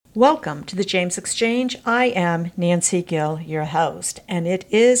Welcome to the James Exchange. I am Nancy Gill, your host, and it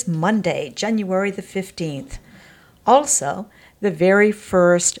is Monday, January the 15th. Also, the very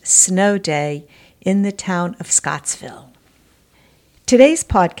first snow day in the town of Scottsville. Today's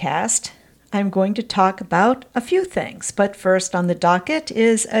podcast, I'm going to talk about a few things, but first on the docket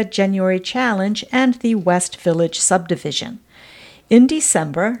is a January challenge and the West Village subdivision. In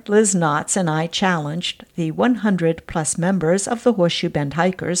December, Liz Knotts and I challenged the 100-plus members of the Horseshoe Bend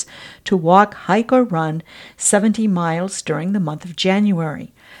Hikers to walk, hike, or run 70 miles during the month of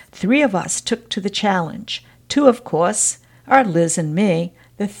January. 3 of us took to the challenge. 2, of course, are Liz and me.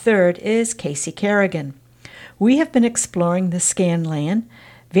 The third is Casey Kerrigan. We have been exploring the Scanlan,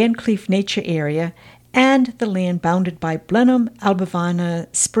 Van Cleef Nature Area, and the land bounded by Blenheim,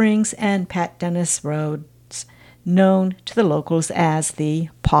 Albavana Springs, and Pat Dennis Road, known to the locals as the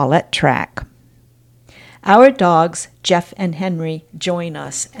Paulette Track. Our dogs, Jeff and Henry, join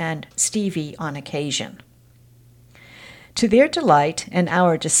us, and Stevie on occasion. To their delight and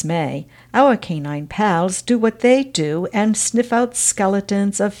our dismay, our canine pals do what they do and sniff out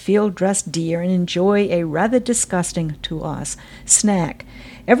skeletons of field-dressed deer and enjoy a rather disgusting, to us, snack.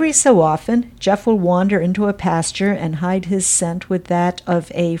 Every so often, Jeff will wander into a pasture and hide his scent with that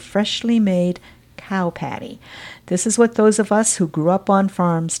of a freshly made cow patty. This is what those of us who grew up on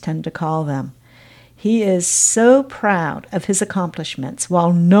farms tend to call them. He is so proud of his accomplishments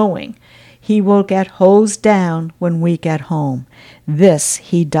while knowing he will get hosed down when we get home. This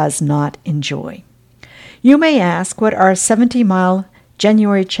he does not enjoy. You may ask what our 70-mile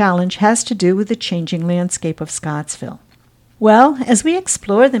January challenge has to do with the changing landscape of Scottsville. Well, as we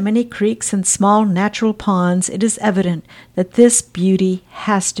explore the many creeks and small natural ponds, it is evident that this beauty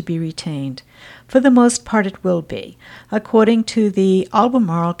has to be retained. For the most part, it will be. According to the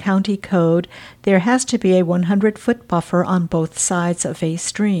Albemarle County Code, there has to be a 100-foot buffer on both sides of a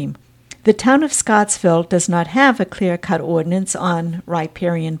stream. The town of Scottsville does not have a clear-cut ordinance on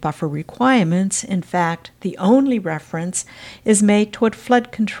riparian buffer requirements. In fact, the only reference is made toward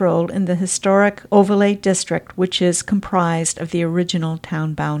flood control in the historic overlay district, which is comprised of the original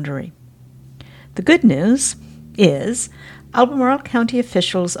town boundary. The good news is Albemarle County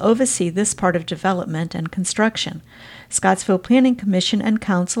officials oversee this part of development and construction. Scottsville Planning Commission and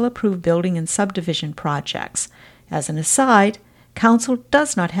Council approve building and subdivision projects. As an aside, Council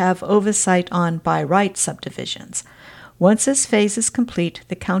does not have oversight on by-right subdivisions. Once this phase is complete,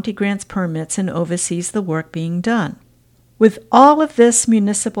 the county grants permits and oversees the work being done. With all of this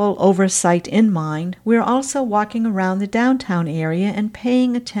municipal oversight in mind, we're also walking around the downtown area and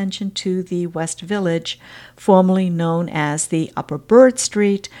paying attention to the West Village, formerly known as the Upper Bird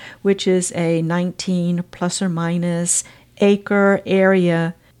Street, which is a 19 plus or minus acre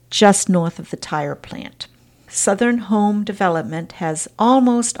area just north of the tire plant. Southern Home Development has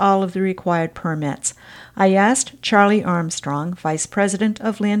almost all of the required permits. I asked Charlie Armstrong, Vice President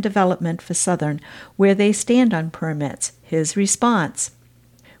of Land Development for Southern, where they stand on permits. His response: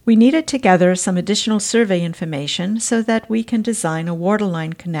 we needed to gather some additional survey information so that we can design a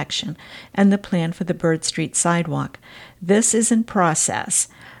waterline connection and the plan for the Bird Street sidewalk. This is in process.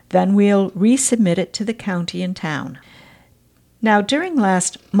 Then we'll resubmit it to the county and town. Now, during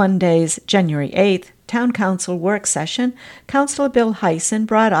last Monday's January 8th Town Council work session, Councilor Bill Hyson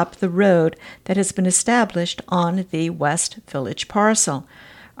brought up the road that has been established on the West Village parcel.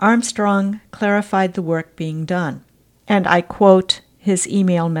 Armstrong clarified the work being done, and I quote his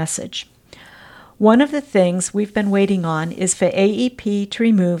email message. One of the things we've been waiting on is for AEP to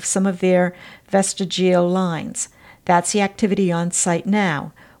remove some of their vestigial lines. That's the activity on site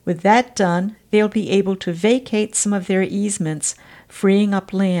now. With that done, they'll be able to vacate some of their easements, freeing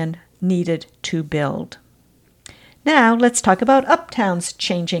up land needed to build. Now let's talk about Uptown's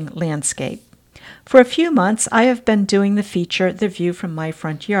changing landscape. For a few months, I have been doing the feature The View from My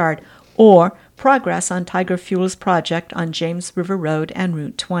Front Yard, or Progress on Tiger Fuel's project on James River Road and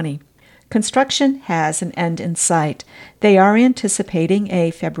Route 20. Construction has an end in sight. They are anticipating a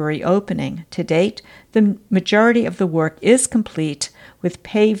February opening. To date, the majority of the work is complete, with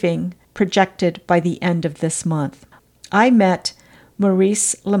paving projected by the end of this month. I met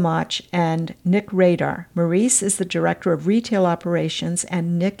Maurice Lamach and Nick Radar. Maurice is the Director of Retail Operations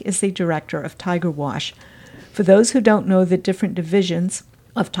and Nick is the Director of Tiger Wash. For those who don't know the different divisions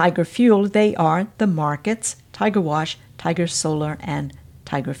of Tiger Fuel, they are the markets, Tiger Wash, Tiger Solar, and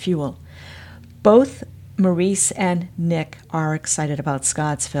Tiger Fuel. Both Maurice and Nick are excited about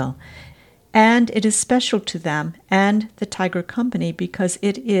Scottsville, and it is special to them and the Tiger Company because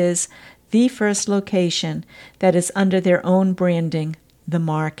it is the first location that is under their own branding, The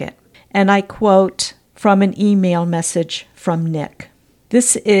Market. And I quote from an email message from Nick.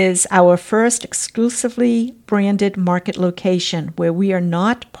 This is our first exclusively branded market location where we are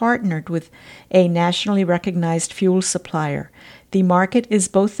not partnered with a nationally recognized fuel supplier. The market is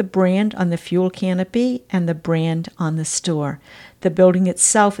both the brand on the fuel canopy and the brand on the store. The building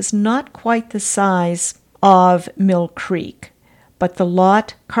itself is not quite the size of Mill Creek, but the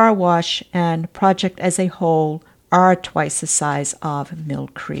lot, car wash, and project as a whole are twice the size of Mill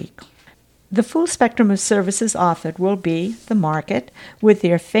Creek. The full spectrum of services offered will be the market with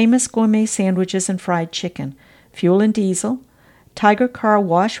their famous gourmet sandwiches and fried chicken, fuel and diesel, Tiger Car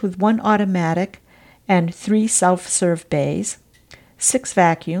Wash with 1 automatic and 3 self-serve bays, 6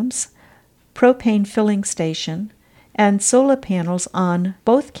 vacuums, propane filling station, and solar panels on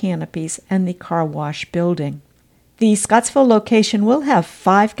both canopies and the car wash building. The Scottsville location will have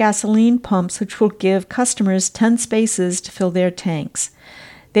 5 gasoline pumps which will give customers 10 spaces to fill their tanks.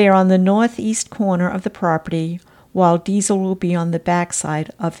 They are on the northeast corner of the property, while diesel will be on the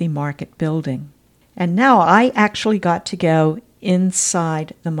backside of the market building. And now I actually got to go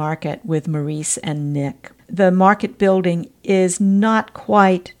inside the market with Maurice and Nick. The market building is not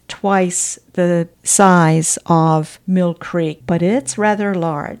quite twice the size of Mill Creek, but it's rather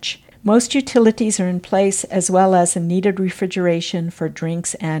large. Most utilities are in place as well as a needed refrigeration for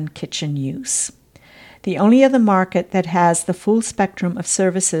drinks and kitchen use. The only other market that has the full spectrum of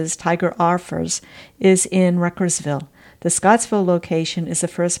services Tiger offers is in Ruckersville. The Scottsville location is the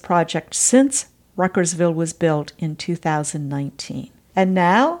first project since Ruckersville was built in 2019. And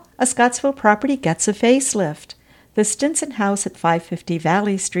now, a Scottsville property gets a facelift. The Stinson House at 550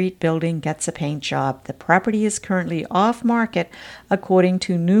 Valley Street building gets a paint job. The property is currently off market according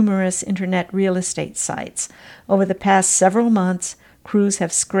to numerous internet real estate sites. Over the past several months, crews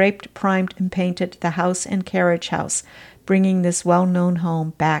have scraped, primed, and painted the house and carriage house, bringing this well-known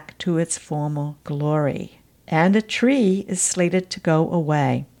home back to its former glory. And a tree is slated to go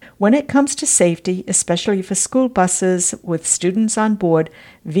away. When it comes to safety, especially for school buses with students on board,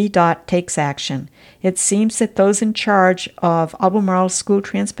 VDOT takes action. It seems that those in charge of Albemarle school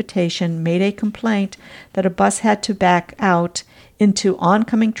transportation made a complaint that a bus had to back out into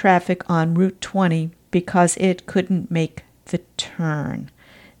oncoming traffic on Route 20 because it couldn't make the turn.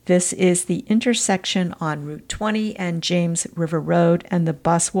 This is the intersection on Route 20 and James River Road, and the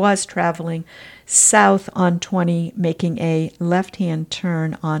bus was traveling south on 20, making a left-hand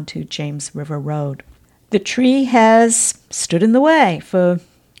turn onto James River Road. The tree has stood in the way for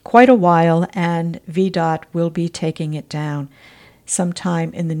quite a while, and VDOT will be taking it down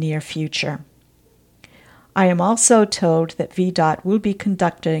sometime in the near future. I am also told that VDOT will be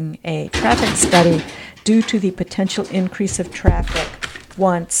conducting a traffic study due to the potential increase of traffic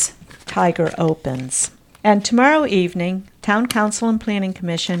once Tiger opens. And tomorrow evening, Town Council and Planning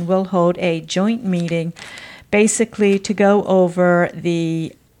Commission will hold a joint meeting basically to go over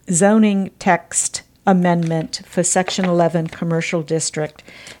the zoning text amendment for Section 11 Commercial District.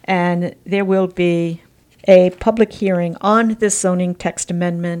 And there will be a public hearing on this zoning text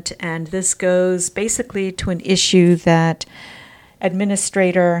amendment, and this goes basically to an issue that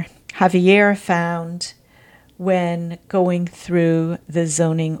Administrator Javier found when going through the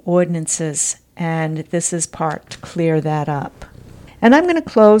zoning ordinances, and this is part to clear that up. And I'm going to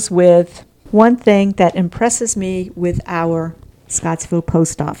close with one thing that impresses me with our Scottsville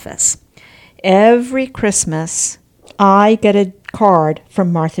post office. Every Christmas, I get a card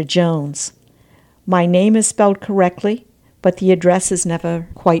from Martha Jones. My name is spelled correctly, but the address is never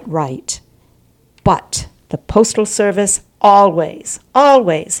quite right. But the Postal Service always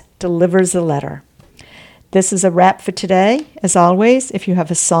delivers a letter. This is a wrap for today. As always, if you have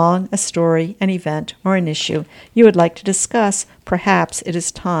a song, a story, an event, or an issue you would like to discuss, perhaps it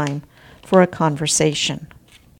is time for a conversation.